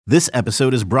This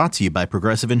episode is brought to you by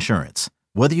Progressive Insurance.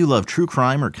 Whether you love true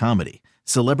crime or comedy,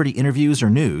 celebrity interviews or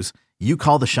news, you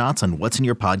call the shots on what's in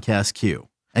your podcast queue.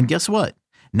 And guess what?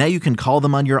 Now you can call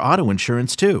them on your auto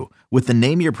insurance too with the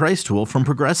Name Your Price tool from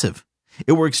Progressive.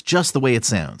 It works just the way it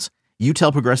sounds. You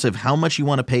tell Progressive how much you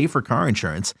want to pay for car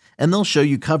insurance, and they'll show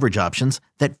you coverage options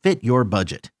that fit your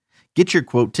budget. Get your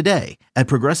quote today at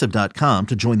Progressive.com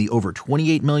to join the over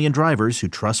 28 million drivers who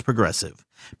trust Progressive.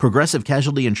 Progressive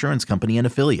Casualty Insurance Company and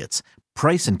Affiliates.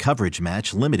 Price and coverage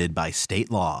match limited by state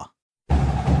law.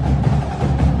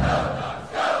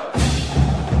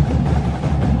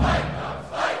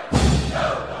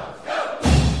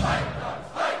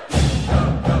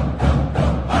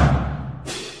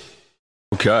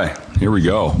 Okay, here we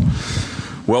go.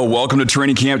 Well, welcome to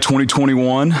Training Camp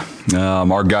 2021.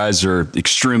 Our guys are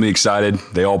extremely excited.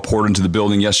 They all poured into the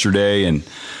building yesterday, and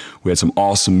we had some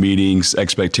awesome meetings,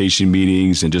 expectation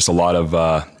meetings, and just a lot of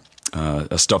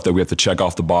stuff that we have to check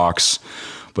off the box.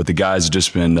 But the guys have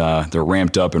just been, they're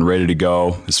ramped up and ready to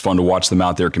go. It's fun to watch them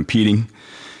out there competing,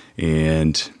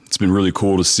 and it's been really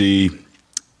cool to see.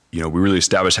 You know, we really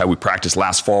established how we practiced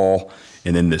last fall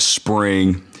and then this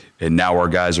spring. And now our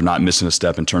guys are not missing a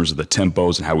step in terms of the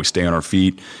tempos and how we stay on our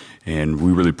feet. And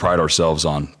we really pride ourselves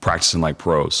on practicing like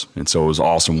pros. And so it was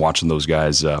awesome watching those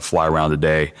guys fly around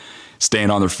today, staying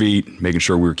on their feet, making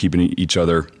sure we were keeping each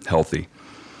other healthy.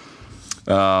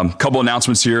 Couple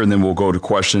announcements here, and then we'll go to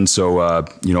questions. So,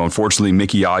 unfortunately,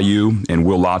 Mickey Ayu and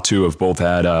Will Latu have both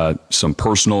had some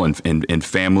personal and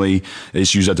family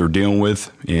issues that they're dealing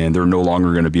with, and they're no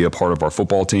longer going to be a part of our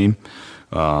football team.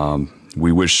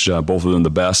 We wish both of them the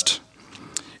best.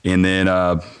 And then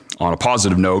on a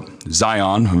positive note,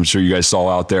 Zion, I'm sure you guys saw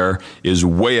out there, is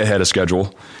way ahead of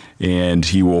schedule, and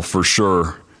he will for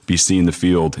sure be seeing the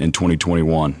field in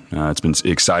 2021. It's been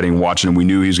exciting watching him. We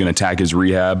knew he was going to attack his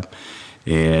rehab,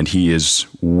 and he is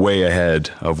way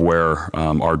ahead of where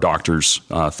our doctors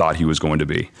thought he was going to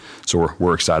be. So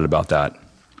we're excited about that.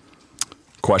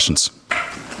 Questions?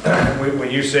 When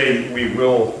you say we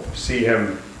will see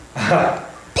him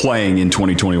playing in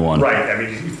 2021. Right. I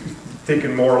mean,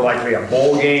 thinking more likely a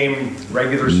bowl game,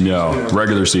 regular season? No,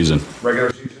 regular season.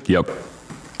 Regular season? Yep,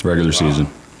 regular season.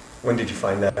 When did you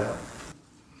find that out?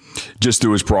 Just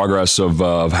through his progress of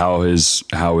how his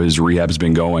rehab has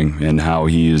been going and how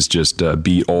he has just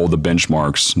beat all the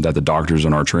benchmarks that the doctors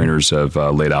and our trainers have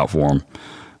laid out for him.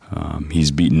 He's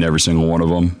beaten every single one of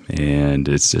them, and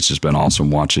it's just been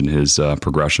awesome watching his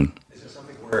progression. Is it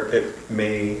something where it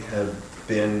may have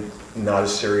been not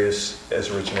as serious as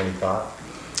originally thought?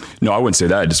 No, I wouldn't say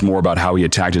that. It's more about how he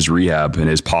attacked his rehab and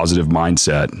his positive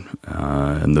mindset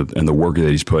and the work that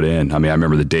he's put in. I mean, I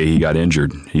remember the day he got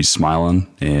injured, he's smiling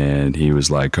and he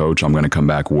was like, "Coach, I'm going to come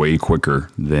back way quicker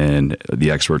than the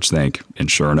experts think."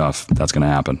 And sure enough, that's going to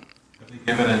happen. Have they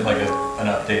given it like an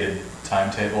updated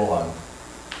timetable on,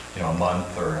 a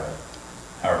month or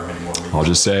however many more weeks? I'll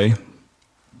just say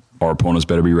our opponents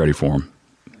better be ready for him.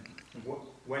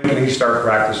 When can he start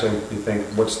practicing, you think?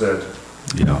 What's the...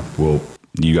 Yeah, well,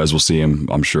 you guys will see him,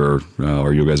 I'm sure,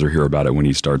 or you guys will hear about it when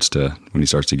he starts to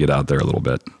get out there a little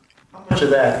bit. How much of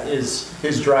that is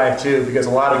his drive, too? Because a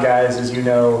lot of guys, as you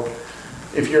know,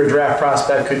 if you're a draft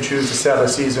prospect, could choose to set a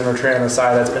season or train on the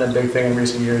side. That's been a big thing in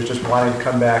recent years, just wanting to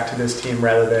come back to this team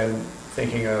rather than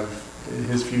thinking of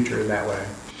his future in that way.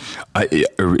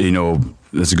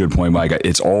 That's a good point, Mike.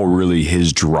 It's all really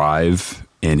his drive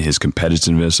and his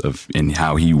competitiveness and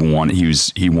how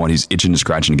he's itching and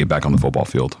scratching to get back on the football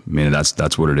field. I mean,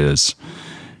 that's what it is.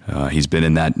 He's been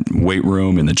in that weight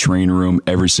room, in the train room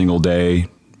every single day,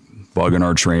 bugging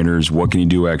our trainers. What can he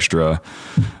do extra?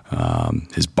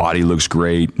 His body looks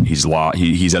great. He's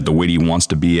at the weight he wants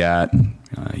to be at.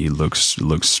 He looks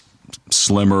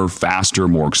slimmer, faster,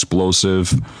 more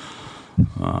explosive.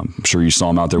 I'm sure you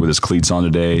saw him out there with his cleats on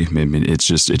today. I mean, it's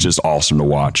just awesome to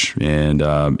watch, and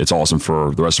it's awesome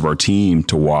for the rest of our team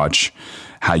to watch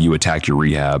how you attack your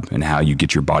rehab and how you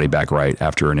get your body back right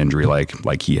after an injury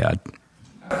like he had.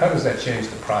 How does that change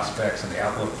the prospects and the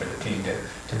outlook for the team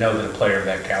to know that a player of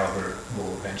that caliber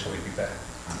will eventually be back?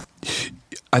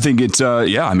 I think it's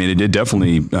it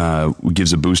definitely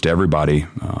gives a boost to everybody.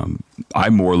 I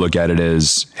more look at it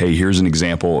as, hey, here's an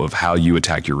example of how you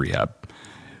attack your rehab.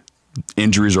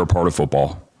 Injuries are a part of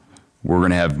football. We're going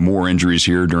to have more injuries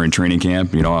here during training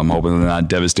camp. I'm hoping they're not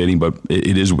devastating, but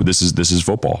this is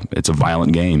football. It's a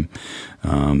violent game.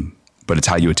 But it's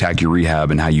how you attack your rehab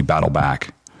and how you battle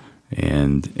back.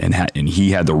 And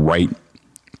he had the right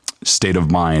state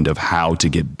of mind of how to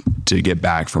get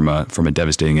back from a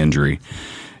devastating injury.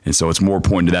 And so it's more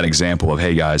pointing to that example of,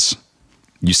 hey guys,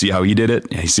 you see how he did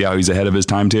it? You see how he's ahead of his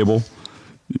timetable?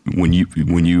 When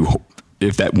you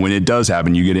when it does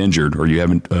happen, you get injured or you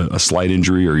have a slight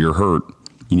injury or you're hurt,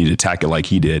 you need to attack it like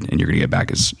he did, and you're going to get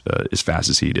back as fast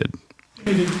as he did.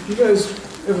 Did you guys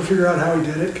ever figure out how he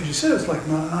did it? Because you said it's like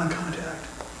non-contact.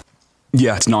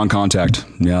 Yeah, it's non-contact.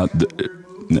 Yeah,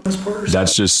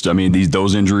 that's just. I mean,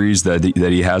 those injuries that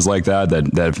he has like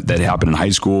that happen in high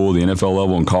school, the NFL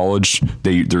level, and college,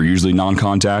 they're usually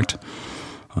non-contact.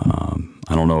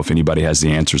 I don't know if anybody has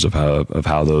the answers of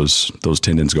how those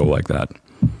tendons go like that.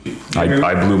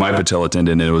 I blew my patella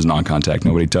tendon and it was non-contact.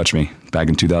 Nobody touched me back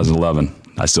in 2011.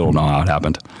 I still don't know how it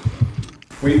happened.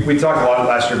 We talked a lot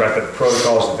last year about the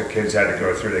protocols that the kids had to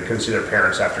go through. They couldn't see their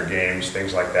parents after games,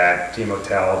 things like that, team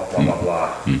hotel, blah, blah,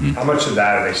 blah. Mm-hmm. How much of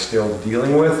that are they still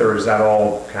dealing with, or is that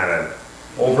all kind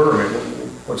of over? I mean,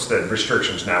 what's the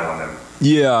restrictions now on them?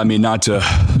 Yeah, I mean, not to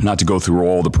go through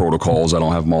all the protocols. I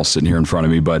don't have them all sitting here in front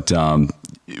of me, but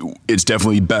it's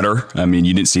definitely better. I mean,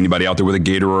 you didn't see anybody out there with a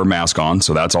gaiter or a mask on,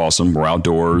 so that's awesome. We're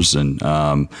outdoors, and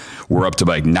we're up to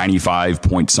like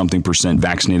 95%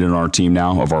 vaccinated on our team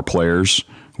now of our players,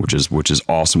 which is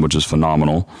awesome, which is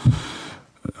phenomenal.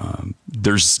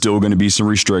 There's still going to be some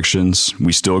restrictions.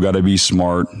 We still got to be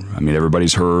smart. I mean,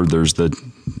 everybody's heard there's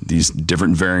these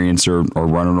different variants are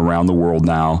running around the world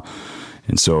now,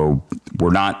 and so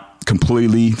we're not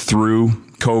completely through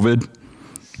COVID,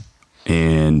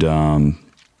 and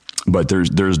but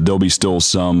there'll be still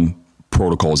some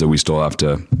protocols that we still have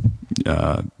to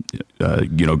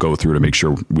go through to make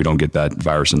sure we don't get that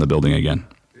virus in the building again.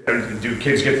 Do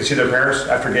kids get to see their parents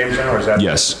after games now, or is that?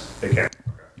 Yes. They can. Okay.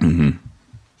 Mm-hmm.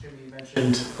 Jimmy, you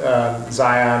mentioned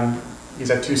Zion. He's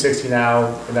at 260 now,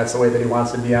 and that's the way that he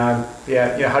wants to be on.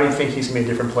 Yeah, how do you think he's going to be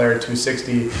a different player at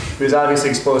 260? He was obviously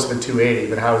explosive at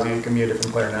 280, but how is he going to be a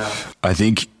different player now? I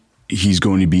think he's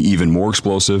going to be even more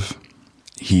explosive.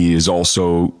 He is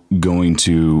also going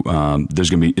to is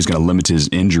going to limit his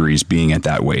injuries being at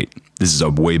that weight. This is a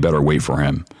way better weight for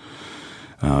him,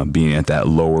 being at that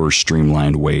lower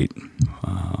streamlined weight.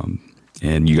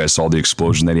 And you guys saw the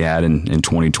explosion that he had in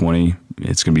 2020.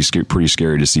 It's going to be pretty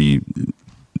scary to see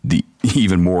the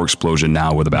even more explosion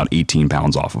now with about 18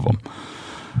 pounds off of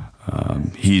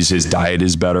him. His diet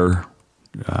is better,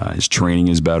 his training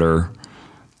is better,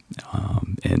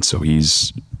 and so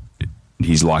he's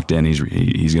locked in. He's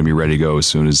going to be ready to go as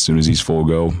soon as he's full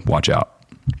go. Watch out.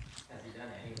 Has he done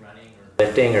any running or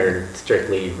lifting, or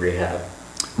strictly rehab?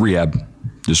 Rehab.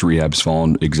 Just rehab's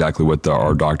following exactly what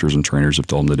our doctors and trainers have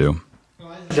told him to do.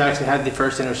 Jackson had the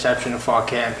first interception in fall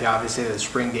camp. He obviously had the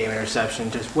spring game interception.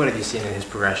 Just what have you seen in his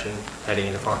progression heading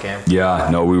into fall camp? Yeah,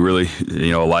 no, we really,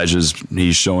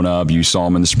 he's shown up. You saw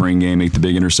him in the spring game make the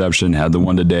big interception, had the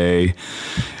one today.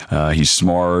 He's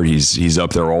smart. He's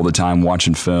up there all the time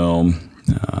watching film.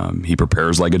 He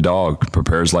prepares like a dog,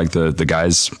 prepares like the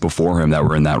guys before him that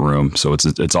were in that room. So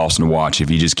it's awesome to watch. If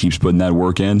he just keeps putting that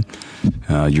work in,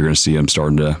 you're going to see him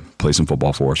starting to play some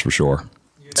football for us for sure.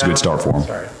 It's a good start for him.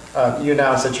 Sorry. You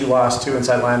announced that you lost 2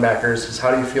 inside linebackers.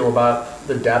 How do you feel about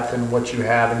the depth and what you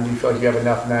have, and do you feel like you have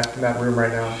enough in that room right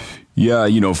now?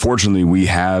 Yeah, fortunately we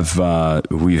have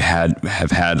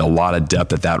had a lot of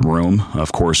depth at that room.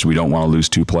 Of course, we don't want to lose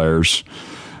 2 players,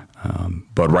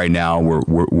 but right now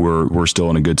we're still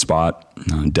in a good spot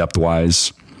depth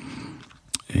wise,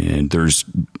 and there's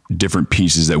different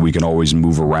pieces that we can always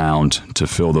move around to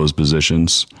fill those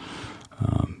positions.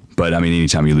 But I mean,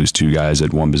 anytime you lose 2 guys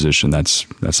at one position, that's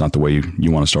not the way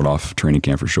you want to start off training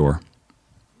camp for sure.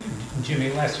 Jimmy,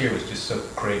 last year was just so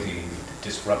crazy,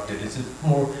 disrupted. Is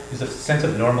a sense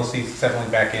of normalcy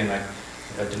settling back in, like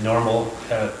the normal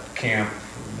camp?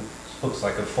 Looks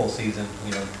like a full season,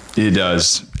 It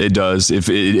does.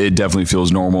 It definitely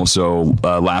feels normal. So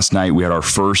last night we had our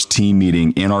first team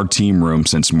meeting in our team room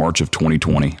since March of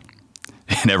 2020.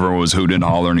 And everyone was hooting and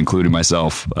hollering, including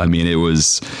myself. I mean,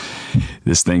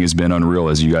 this thing has been unreal,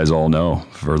 as you guys all know,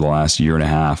 for the last year and a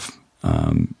half.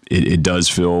 It does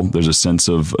feel there's a sense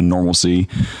of normalcy,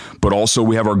 but also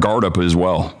we have our guard up as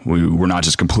well. We're not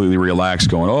just completely relaxed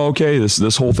going, oh, okay,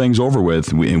 this whole thing's over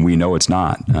with. And we know it's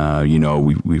not.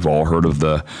 We've all heard of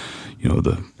the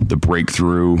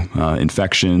breakthrough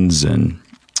infections and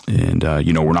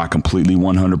we're not completely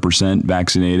 100%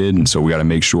 vaccinated. And so we got to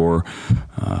make sure,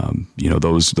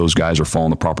 those guys are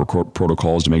following the proper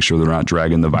protocols to make sure they're not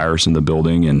dragging the virus in the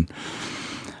building. And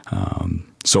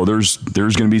so there's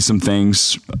going to be some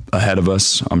things ahead of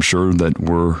us, I'm sure, that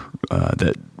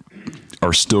that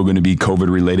are still going to be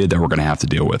COVID related that we're going to have to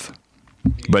deal with.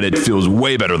 But it feels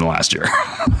way better than last year.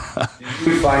 Do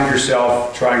you find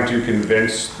yourself trying to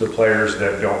convince the players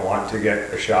that don't want to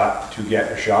get a shot to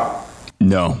get a shot?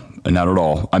 No, not at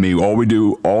all. I mean,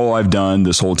 all I've done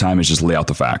this whole time is just lay out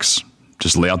the facts.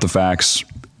 Just lay out the facts.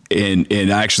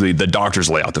 And actually, the doctors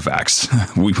lay out the facts.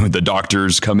 The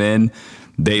doctors come in,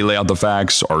 they lay out the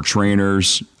facts. Our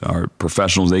trainers, our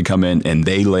professionals, they come in and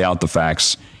they lay out the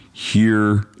facts.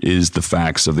 Here is the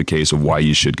facts of the case of why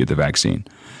you should get the vaccine.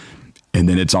 And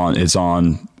then it's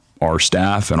on our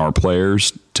staff and our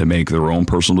players to make their own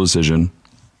personal decision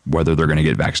whether they're going to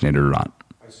get vaccinated or not.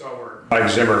 I saw where Mike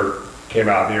Zimmer came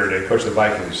out the other day, coached the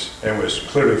Vikings, and was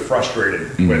clearly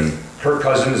frustrated with Kirk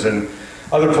Cousins and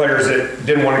other players that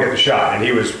didn't want to get the shot, and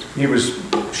he was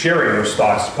sharing those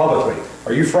thoughts publicly.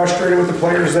 Are you frustrated with the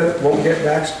players that won't get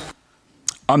vaxxed?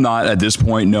 I'm not at this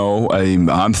point. No,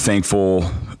 I'm thankful.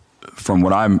 From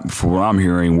what I'm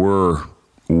hearing, we're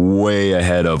way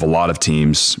ahead of a lot of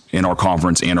teams in our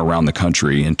conference and around the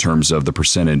country in terms of the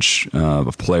percentage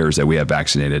of players that we have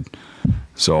vaccinated.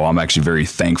 So I'm actually very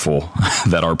thankful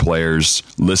that our players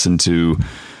listen to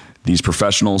these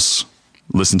professionals,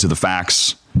 listen to the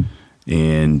facts,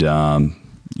 and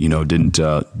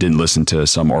didn't listen to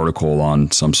some article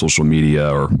on some social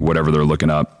media or whatever they're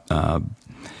looking up.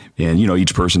 And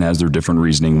each person has their different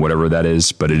reasoning, whatever that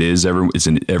is. But it's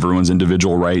everyone's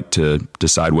individual right to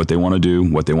decide what they want to do,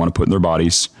 what they want to put in their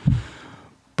bodies.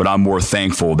 But I'm more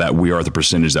thankful that we are at the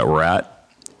percentage that we're at,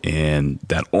 and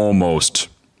that almost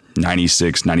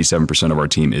 96, 97% of our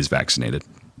team is vaccinated,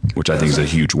 which I think is a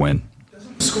huge win.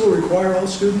 Doesn't the school require all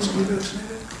students to be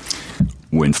vaccinated?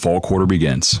 When fall quarter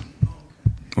begins.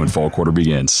 With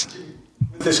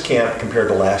this camp compared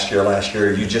to last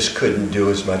year you just couldn't do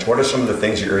as much. What are some of the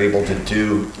things that you're able to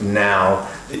do now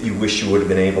that you wish you would have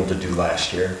been able to do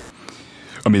last year?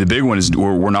 I mean, the big one is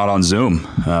we're not on Zoom.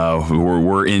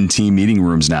 We're in team meeting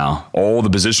rooms now. All the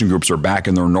position groups are back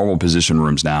in their normal position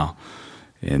rooms now.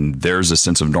 And there's a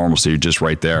sense of normalcy just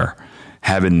right there.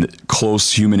 Having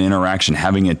close human interaction,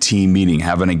 having a team meeting,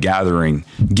 having a gathering,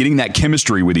 getting that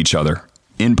chemistry with each other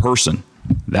in person.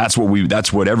 That's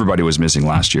what everybody was missing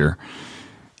last year.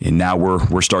 And now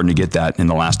we're starting to get that in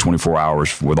the last 24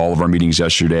 hours with all of our meetings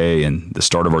yesterday and the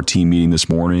start of our team meeting this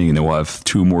morning. And then we'll have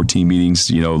 2 more team meetings,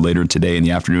 later today in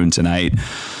the afternoon tonight.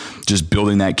 Just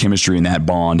building that chemistry and that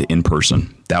bond in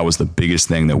person. That was the biggest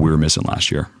thing that we were missing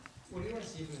last year. What do you want to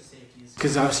see from the safeties?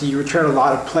 Because obviously you return a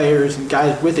lot of players and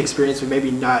guys with experience, but maybe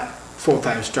not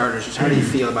full-time starters. Just how do you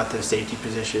feel about the safety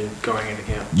position going into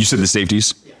camp? You said the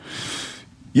safeties?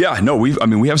 Yeah, no,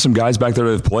 we have some guys back there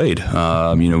that have played.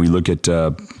 We look at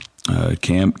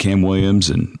Cam Williams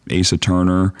and Asa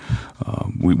Turner.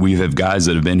 We have guys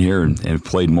that have been here and have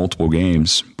played multiple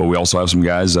games, but we also have some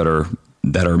guys that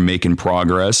are making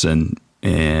progress and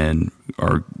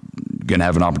are going to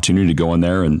have an opportunity to go in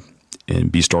there and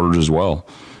be starters as well.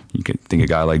 You can think a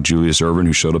guy like Julius Irvin,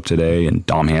 who showed up today, and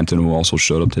Dom Hampton, who also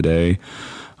showed up today.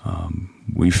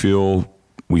 We feel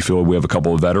we have a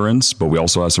couple of veterans, but we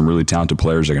also have some really talented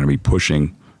players that are going to be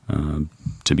pushing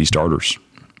to be starters.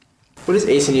 What does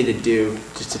Asa need to do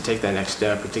just to take that next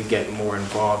step or to get more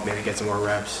involved, maybe get some more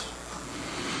reps?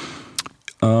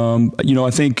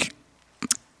 I think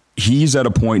he's at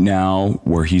a point now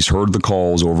where he's heard the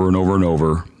calls over and over and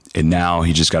over, and now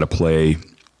he just got to play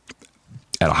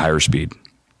at a higher speed.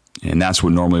 And that's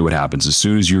what normally what happens. As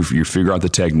soon as you figure out the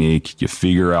technique, you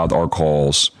figure out our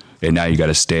calls, and now you got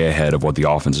to stay ahead of what the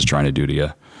offense is trying to do to you.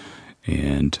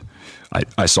 And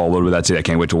I saw a little bit of that today. I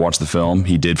can't wait to watch the film.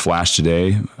 He did flash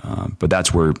today, but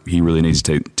that's where he really needs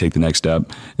to take the next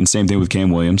step. And same thing with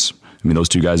Cam Williams. I mean, those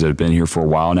two guys that have been here for a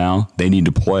while now, they need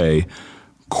to play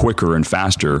quicker and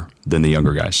faster than the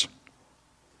younger guys.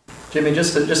 Jimmy,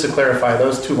 just to clarify,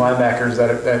 those 2 linebackers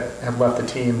that have left the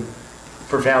team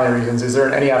for family reasons, is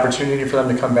there any opportunity for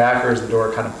them to come back, or is the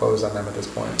door kind of closed on them at this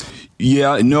point?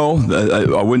 Yeah, no,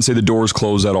 I wouldn't say the door is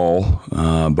closed at all,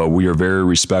 but we are very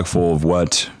respectful of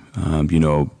what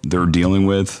they're dealing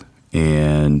with,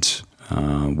 and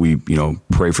we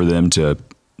pray for them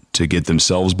to get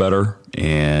themselves better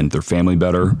and their family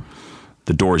better.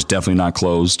 The door is definitely not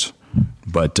closed,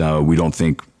 but we don't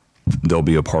think they'll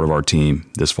be a part of our team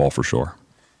this fall for sure.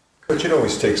 Coach, it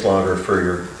always takes longer for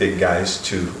your big guys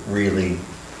to really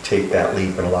take that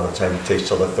leap, and a lot of times it takes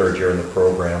till the 3rd year in the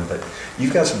program. But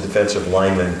you've got some defensive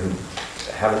linemen who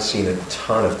haven't seen a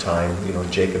ton of time,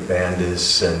 Jacob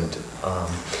Bandis and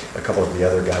a couple of the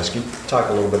other guys. Can you talk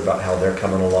a little bit about how they're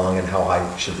coming along and how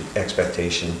high should the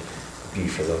expectation be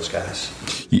for those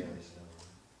guys?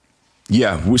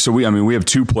 Yeah, so we have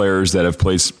 2 players that have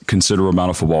played considerable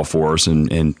amount of football for us,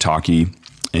 and Taki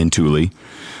and Thule.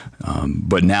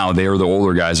 But now they are the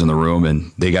older guys in the room,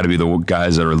 and they got to be the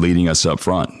guys that are leading us up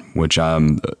front, which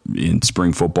in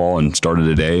spring football and started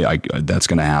today, that's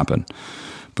going to happen.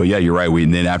 But yeah, you're right.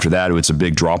 And then after that, it's a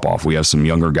big drop off. We have some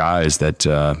younger guys that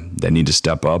need to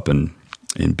step up and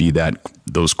and be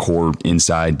those core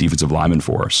inside defensive linemen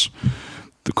for us.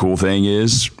 The cool thing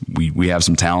is we have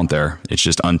some talent there. It's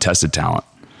just untested talent.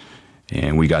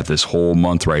 And we got this whole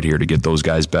month right here to get those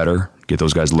guys better, get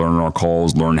those guys learning our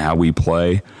calls, learn how we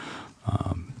play,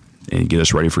 and get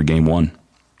us ready for game one.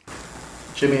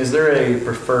 Jimmy, is there a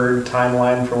preferred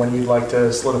timeline for when you'd like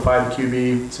to solidify the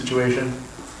QB situation?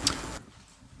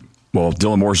 Well,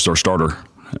 Dylan Morris is our starter.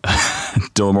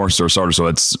 Dylan Morris is our starter, so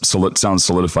it sounds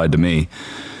solidified to me.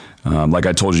 Like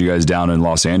I told you guys down in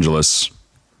Los Angeles,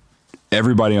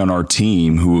 everybody on our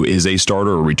team who is a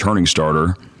starter or returning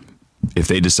starter, if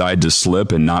they decide to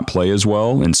slip and not play as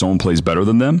well and someone plays better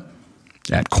than them,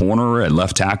 at corner, at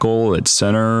left tackle, at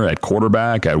center, at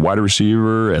quarterback, at wide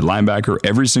receiver, at linebacker,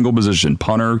 every single position,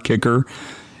 punter, kicker,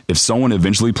 if someone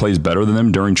eventually plays better than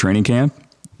them during training camp,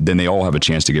 then they all have a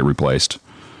chance to get replaced.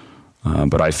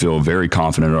 But I feel very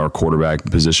confident in our quarterback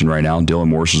position right now. Dylan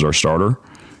Morris is our starter.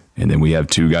 And then we have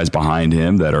two guys behind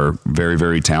him that are very,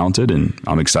 very talented, and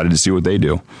I'm excited to see what they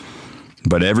do.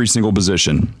 But every single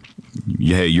position,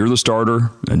 hey, you're the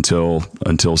starter until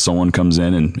someone comes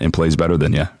in and plays better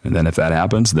than you. And then if that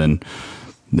happens, then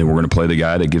we're going to play the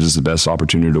guy that gives us the best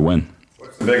opportunity to win.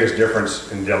 What's the biggest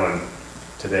difference in Dylan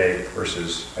today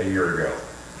versus a year ago?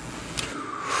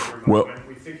 Well,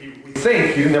 we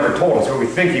think you never told us, but we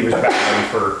think he was battling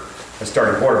for a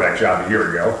starting quarterback job a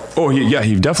year ago. Oh, yeah,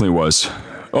 he definitely was.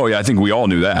 Oh, yeah, I think we all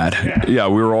knew that. Yeah,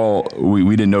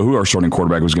 we didn't know who our starting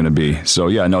quarterback was going to be. So,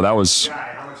 yeah, no, that was...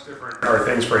 How much different are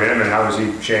things for him, and how has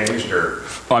he changed?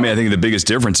 I mean, I think the biggest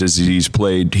difference is he's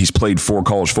played 4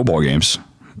 college football games.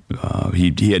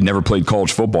 He had never played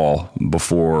college football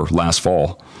before last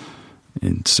fall.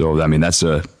 And so, I mean, that's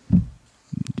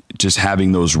just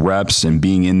having those reps and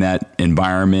being in that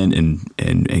environment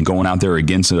and going out there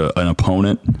against an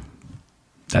opponent,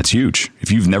 that's huge.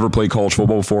 If you've never played college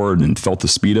football before and felt the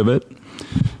speed of it,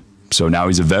 so now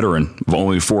he's a veteran of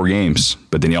only 4 games,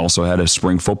 but then he also had a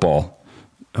spring football,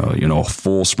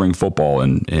 full spring football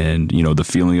and the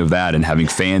feeling of that and having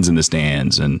fans in the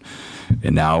stands. And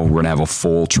now we're going to have a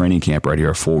full training camp right here,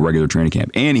 a full regular training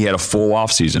camp. And he had a full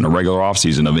offseason, a regular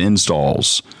offseason of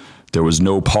installs. There was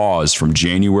no pause from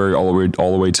January all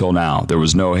the way till now. There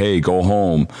was no, hey, go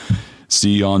home,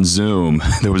 see you on Zoom.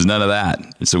 There was none of that.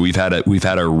 And so we've had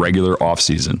a regular off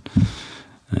season,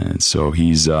 and so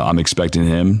I'm expecting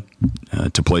him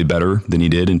to play better than he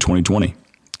did in 2020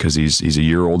 because he's a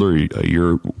year older, a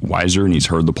year wiser, and he's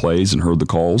heard the plays and heard the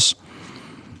calls,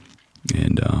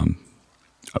 and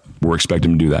we're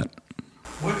expecting him to do that.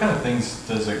 What kind of things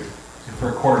for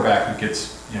a quarterback who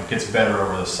gets better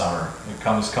over the summer, and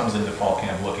comes into fall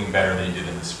camp looking better than he did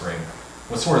in the spring?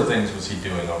 What sort of things was he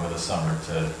doing over the summer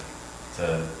to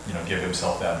give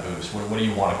himself that boost? What do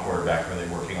you want a quarterback really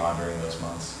working on during those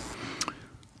months?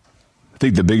 I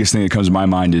think the biggest thing that comes to my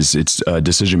mind is it's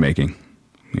decision making.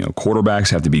 Quarterbacks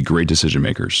have to be great decision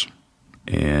makers,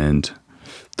 and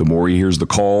the more he hears the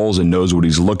calls and knows what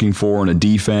he's looking for in a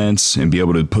defense, and be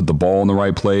able to put the ball in the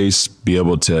right place, be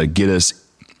able to get us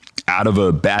out of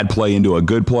a bad play into a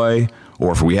good play,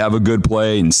 or if we have a good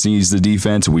play and sees the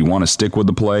defense and we want to stick with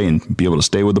the play and be able to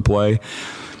stay with the play,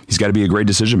 he's got to be a great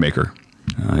decision maker.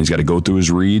 He's got to go through his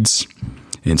reads.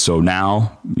 And so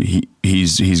now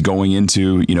he's going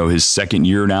into his second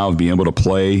year now of being able to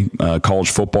play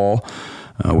college football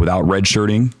without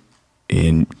redshirting,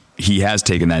 and he has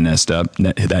taken that next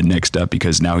step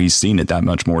because now he's seen it that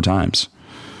much more times.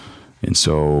 And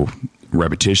so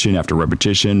repetition after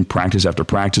repetition, practice after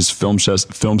practice, film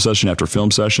session after film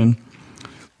session,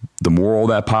 the more all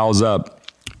that piles up,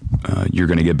 you're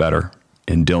going to get better.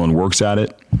 And Dylan works at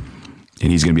it,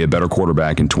 and he's going to be a better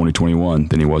quarterback in 2021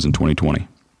 than he was in 2020.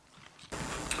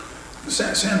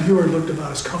 Sam Huard looked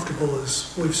about as comfortable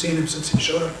as we've seen him since he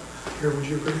showed up here. Would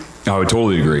you agree? I would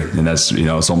totally agree. And that's,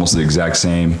 it's almost the exact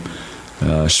same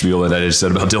spiel that I just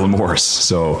said about Dylan Morris.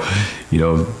 So,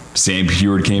 Sam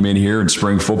Huard came in here in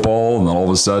spring football, and then all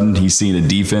of a sudden he's seeing a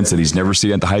defense that he's never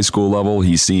seen at the high school level.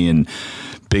 He's seeing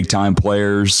big-time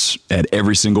players at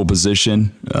every single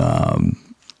position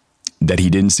that he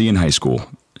didn't see in high school.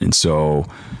 And so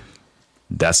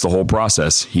that's the whole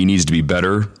process. He needs to be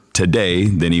better today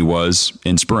than he was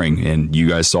in spring. And you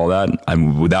guys saw that.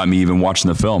 Without me even watching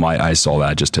the film, I saw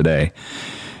that just today.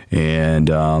 And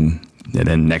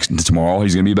then tomorrow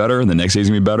he's going to be better, and the next day he's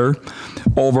going to be better.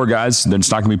 All of our guys,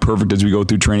 it's not going to be perfect as we go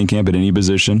through training camp at any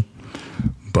position.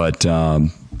 But,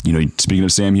 speaking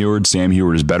of Sam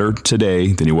Huard is better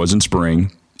today than he was in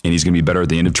spring, and he's going to be better at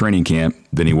the end of training camp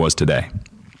than he was today.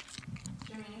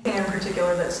 Jimmy, anything in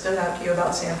particular that stood out to you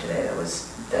about Sam today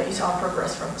that you saw him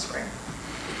progress from the spring?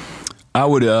 I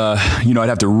would, I'd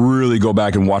have to really go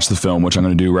back and watch the film, which I'm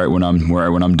going to do right when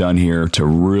I'm done here, to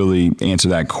really answer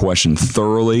that question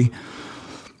thoroughly.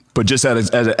 But just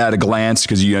at a glance,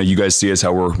 because you guys see us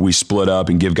how we split up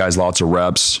and give guys lots of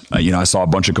reps. I saw a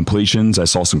bunch of completions. I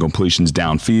saw some completions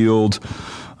downfield.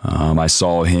 I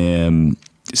saw him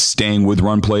staying with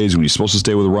run plays when he's supposed to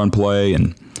stay with a run play,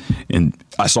 and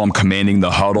I saw him commanding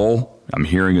the huddle. I'm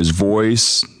hearing his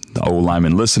voice. The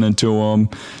O-lineman listening to him.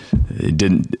 It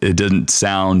didn't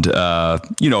sound.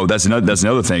 That's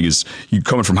another thing is you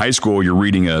coming from high school. You're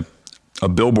reading a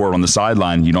billboard on the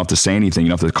sideline. You don't have to say anything. You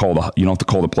don't have to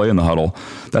call the play in the huddle.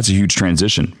 That's a huge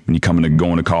transition when you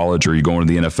going to college or you go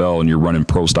into the NFL and you're running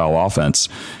pro style offense.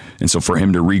 And so for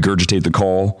him to regurgitate the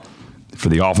call, for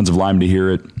the offensive lineman to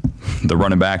hear it, the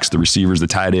running backs, the receivers, the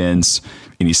tight ends,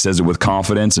 and he says it with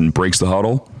confidence and breaks the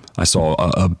huddle. I saw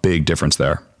a big difference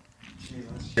there.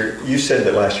 You said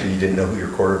that last year you didn't know who your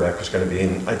quarterback was going to be,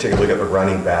 and I take a look at the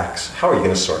running backs. How are you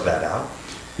going to sort that out?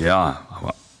 Yeah,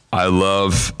 I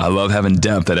love having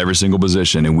depth at every single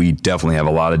position, and we definitely have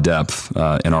a lot of depth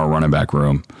in our running back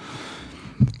room.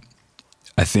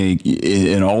 I think,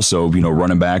 and also,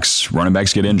 running backs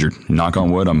get injured. Knock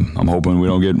on wood. I'm hoping we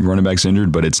don't get running backs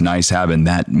injured, but it's nice having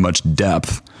that much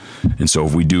depth. And so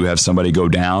if we do have somebody go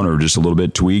down or just a little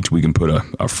bit tweaked, we can put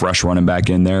a fresh running back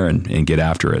in there and get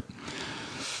after it.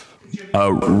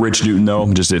 Rich Newton,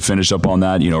 though, just to finish up on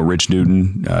that, Rich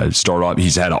Newton started off.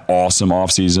 He's had an awesome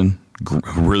offseason,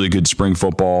 really good spring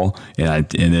football, and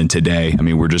then today,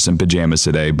 we're just in pajamas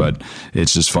today, but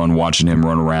it's just fun watching him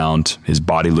run around. His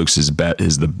body looks his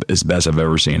best I've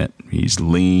ever seen it. He's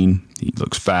lean, he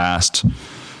looks fast.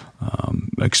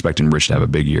 Expecting Rich to have a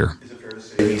big year. Is it fair to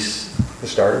say he's the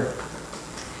starter?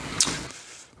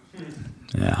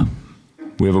 Yeah.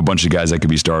 We have a bunch of guys that could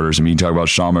be starters. You talk about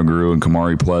Sean McGrew and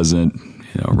Kamari Pleasant,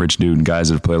 Rich Newton, guys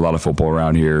that have played a lot of football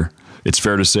around here. It's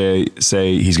fair to say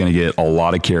he's going to get a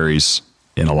lot of carries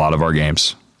in a lot of our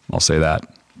games. I'll say that.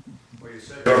 Well, you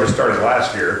said whoever started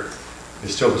last year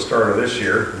is still the starter this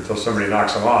year until somebody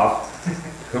knocks him off.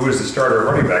 Who was the starter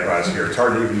running back last year? It's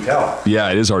hard to even tell. Yeah,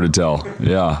 it is hard to tell.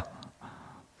 Yeah.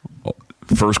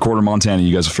 First quarter Montana,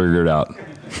 you guys will figure it out.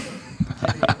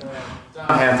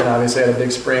 Hampton obviously had a big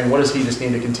spring. What does he just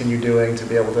need to continue doing to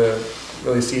be able to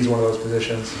really seize one of those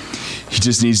positions? He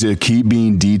just needs to keep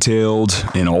being detailed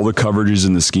in all the coverages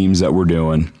and the schemes that we're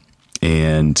doing.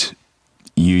 And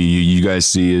you guys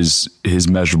see his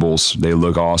measurables. They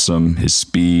look awesome. His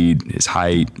speed, his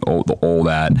height, all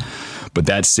that. But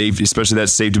that safety, especially that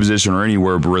safety position or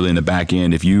anywhere, but really in the back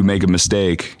end, if you make a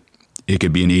mistake, it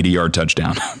could be an 80-yard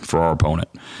touchdown for our opponent.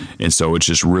 And so it's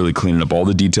just really cleaning up all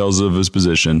the details of his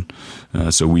position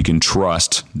so we can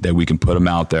trust that we can put him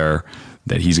out there,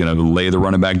 that he's going to lay the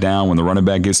running back down when the running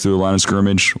back gets through the line of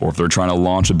scrimmage, or if they're trying to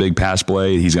launch a big pass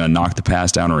play, he's going to knock the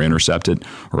pass down or intercept it,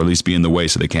 or at least be in the way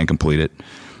so they can't complete it.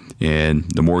 And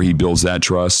the more he builds that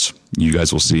trust, you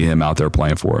guys will see him out there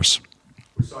playing for us.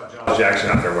 We saw John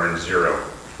Jackson out there wearing 0.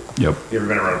 Yep. You ever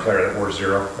been around a player that wore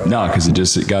 0? No, because it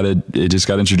just got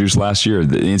introduced last year.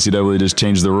 The NCAA just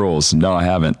changed the rules. No, I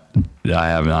haven't. I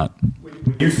have not.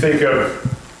 When you think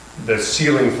of the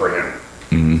ceiling for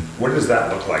him, what does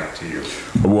that look like to you?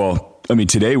 Well,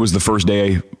 today was the first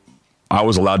day I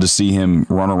was allowed to see him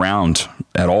run around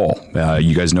at all.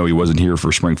 You guys know he wasn't here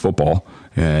for spring football,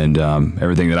 and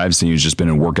everything that I've seen has just been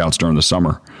in workouts during the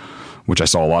summer, which I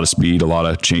saw a lot of speed, a lot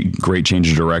of great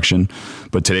change of direction.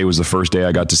 But today was the first day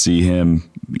I got to see him,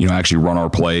 actually run our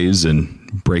plays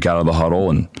and break out of the huddle.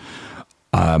 And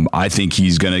I think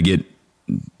he's going to get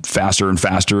faster and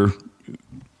faster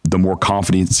the more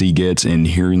confidence he gets in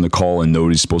hearing the call and know what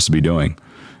he's supposed to be doing.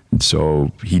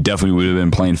 So he definitely would have been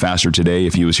playing faster today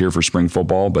if he was here for spring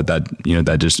football, but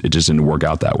it just didn't work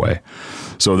out that way.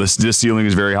 So this ceiling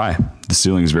is very high. The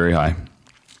ceiling is very high.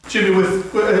 Jimmy,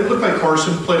 it looked like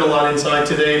Carson played a lot inside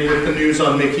today with the news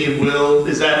on Mickey and Will.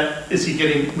 Is he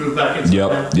getting moved back inside?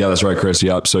 Yep. Yeah, that's right, Chris.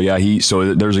 Yep.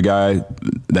 So there's a guy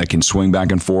that can swing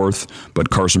back and forth, but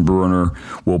Carson Bruner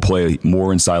will play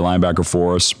more inside linebacker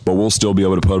for us, but we'll still be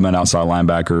able to put him at outside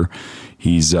linebacker.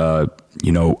 He's,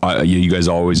 you guys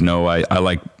always know I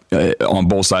like on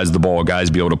both sides of the ball,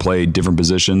 guys be able to play different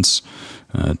positions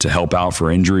to help out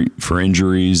for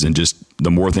injuries, and just the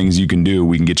more things you can do,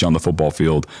 we can get you on the football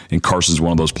field. And Carson's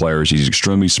one of those players. He's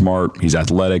extremely smart. He's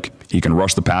athletic. He can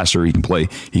rush the passer. He can play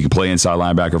inside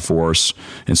linebacker for us.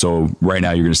 And so right now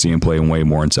you're going to see him playing way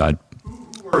more inside.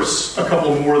 Who are a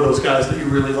couple more of those guys that you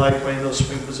really like playing those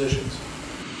swing positions?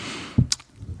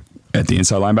 At the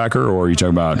inside linebacker, or are you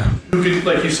talking about? Who could,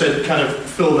 like you said, kind of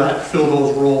fill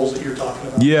those roles that you're talking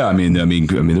about? Yeah, I mean,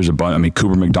 there's a bunch. I mean,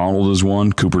 Cooper McDonald is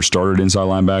one. Cooper started inside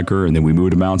linebacker, and then we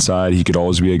moved him outside. He could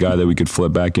always be a guy that we could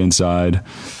flip back inside.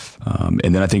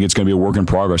 And then I think it's going to be a work in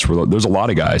progress. There's a lot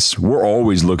of guys. We're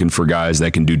always looking for guys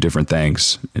that can do different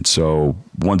things. And so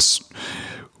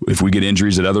if we get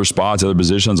injuries at other spots, other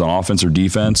positions on offense or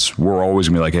defense, we're always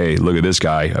going to be like, hey, look at this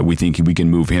guy. We think we can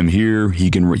move him here.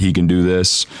 He can do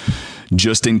this.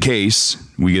 Just in case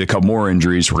we get a couple more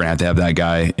injuries, we're going to have that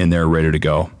guy in there ready to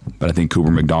go. But I think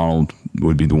Cooper McDonald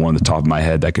would be the one at the top of my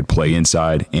head that could play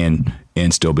inside and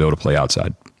still be able to play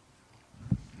outside.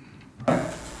 All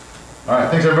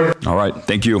right. Thanks, everybody. All right.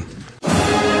 Thank you.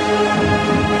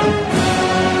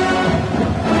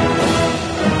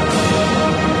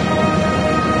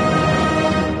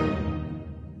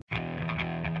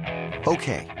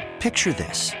 Okay, picture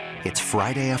this. It's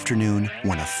Friday afternoon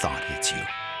when a thought hits you.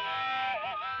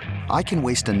 I can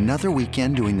waste another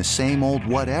weekend doing the same old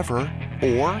whatever,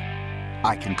 or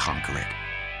I can conquer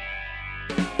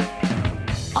it.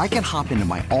 I can hop into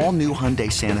my all-new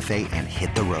Hyundai Santa Fe and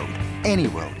hit the road. Any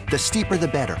road. The steeper, the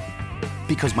better.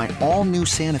 Because my all-new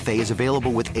Santa Fe is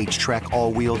available with H-Track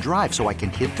all-wheel drive, so I can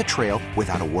hit the trail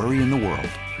without a worry in the world.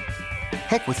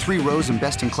 Heck, with 3 rows and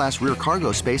best-in-class rear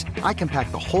cargo space, I can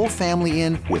pack the whole family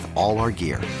in with all our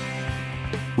gear.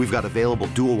 We've got available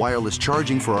dual wireless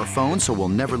charging for our phones, so we'll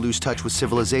never lose touch with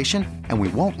civilization, and we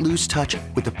won't lose touch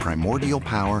with the primordial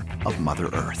power of Mother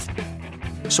Earth.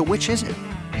 So which is it?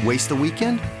 Waste the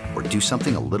weekend or do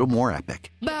something a little more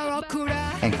epic?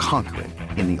 And conquer it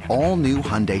in the all-new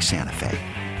Hyundai Santa Fe.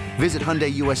 Visit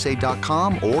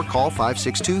HyundaiUSA.com or call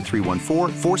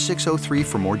 562-314-4603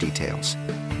 for more details.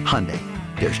 Hyundai,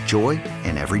 there's joy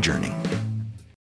in every journey.